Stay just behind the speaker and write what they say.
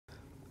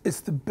It's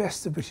the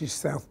best of British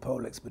South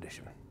Pole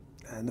expedition.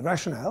 And the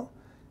rationale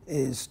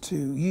is to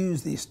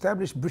use the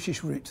established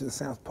British route to the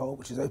South Pole,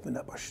 which is opened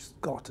up by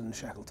Scott and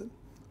Shackleton,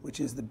 which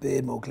is the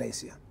Beardmore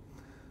Glacier.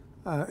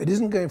 It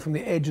isn't going from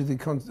the edge of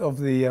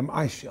the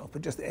ice shelf,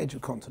 but just the edge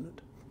of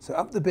continent. So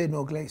up the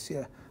Beardmore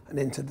Glacier and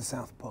into the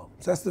South Pole.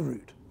 So that's the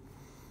route.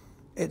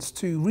 It's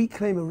to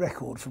reclaim a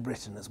record for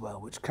Britain as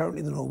well, which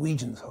currently the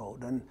Norwegians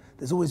hold. And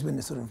there's always been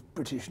this sort of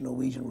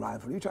British-Norwegian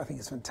rivalry, which I think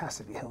is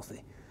fantastically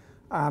healthy.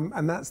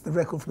 And that's the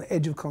record from the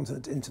edge of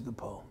continent into the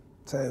pole.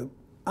 So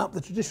up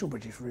the traditional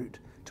British route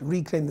to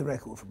reclaim the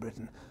record for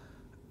Britain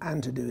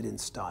and to do it in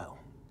style.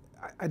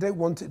 I don't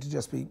want it to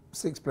just be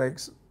 6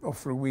 blokes off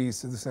for a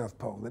wheeze to the South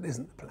Pole. That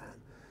isn't the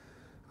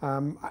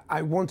plan.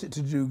 I want it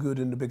to do good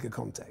in a bigger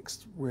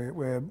context.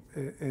 We're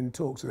in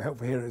talks with Help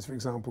for Heroes, for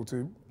example,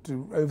 to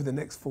over the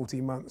next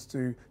 14 months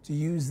to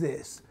use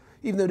this,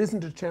 even though it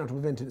isn't a charitable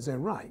event in its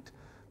own right,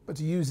 but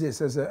to use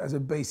this as a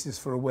basis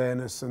for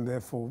awareness and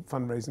therefore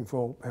fundraising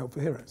for Help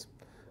for Heroes.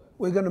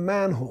 We're going to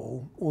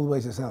man-haul all the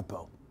way to the South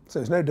Pole. So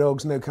there's no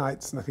dogs, no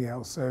kites, nothing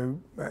else. So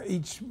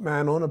each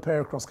man on a pair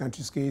of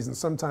cross-country skis and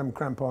sometime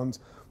crampons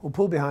will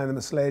pull behind them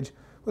a sledge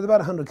with about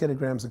 100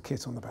 kilograms of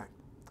kit on the back.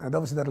 And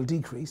obviously that'll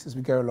decrease as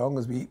we go along,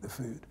 as we eat the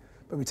food.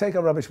 But we take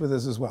our rubbish with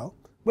us as well.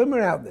 When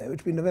we're out there,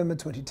 which will be November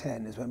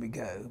 2010 is when we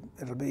go,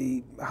 it'll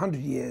be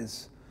 100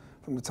 years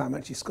from the time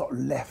actually Scott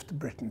left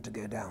Britain to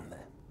go down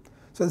there.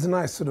 So there's a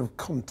nice sort of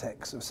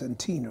context of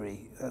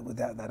centenary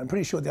without that. I'm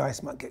pretty sure the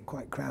ice might get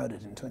quite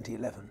crowded in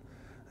 2011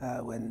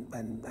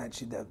 when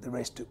actually the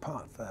race took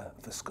part for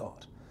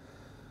Scott.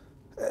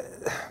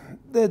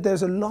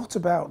 There's a lot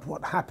about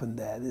what happened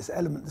there, this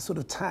element, this sort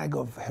of tag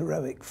of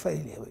heroic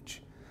failure,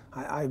 which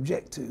I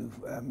object to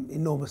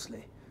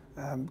enormously,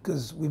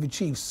 because we've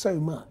achieved so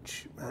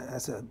much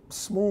as a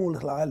small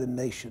little island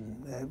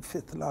nation,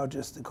 5th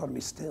largest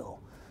economy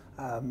still.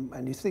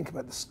 And you think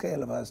about the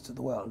scale of us to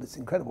the world, it's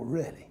incredible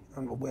really,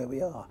 and where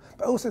we are.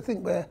 But I also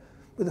think we're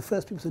the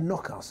first people to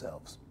knock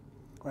ourselves.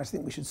 I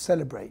think we should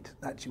celebrate,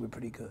 actually we're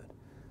pretty good.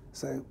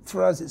 So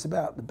for us it's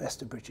about the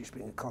best of British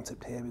being a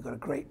concept here. We've got a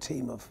great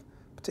team of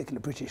particular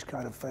British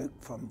kind of folk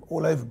from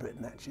all over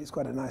Britain actually. It's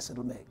quite a nice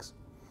little mix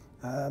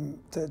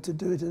to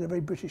do it in a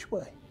very British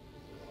way.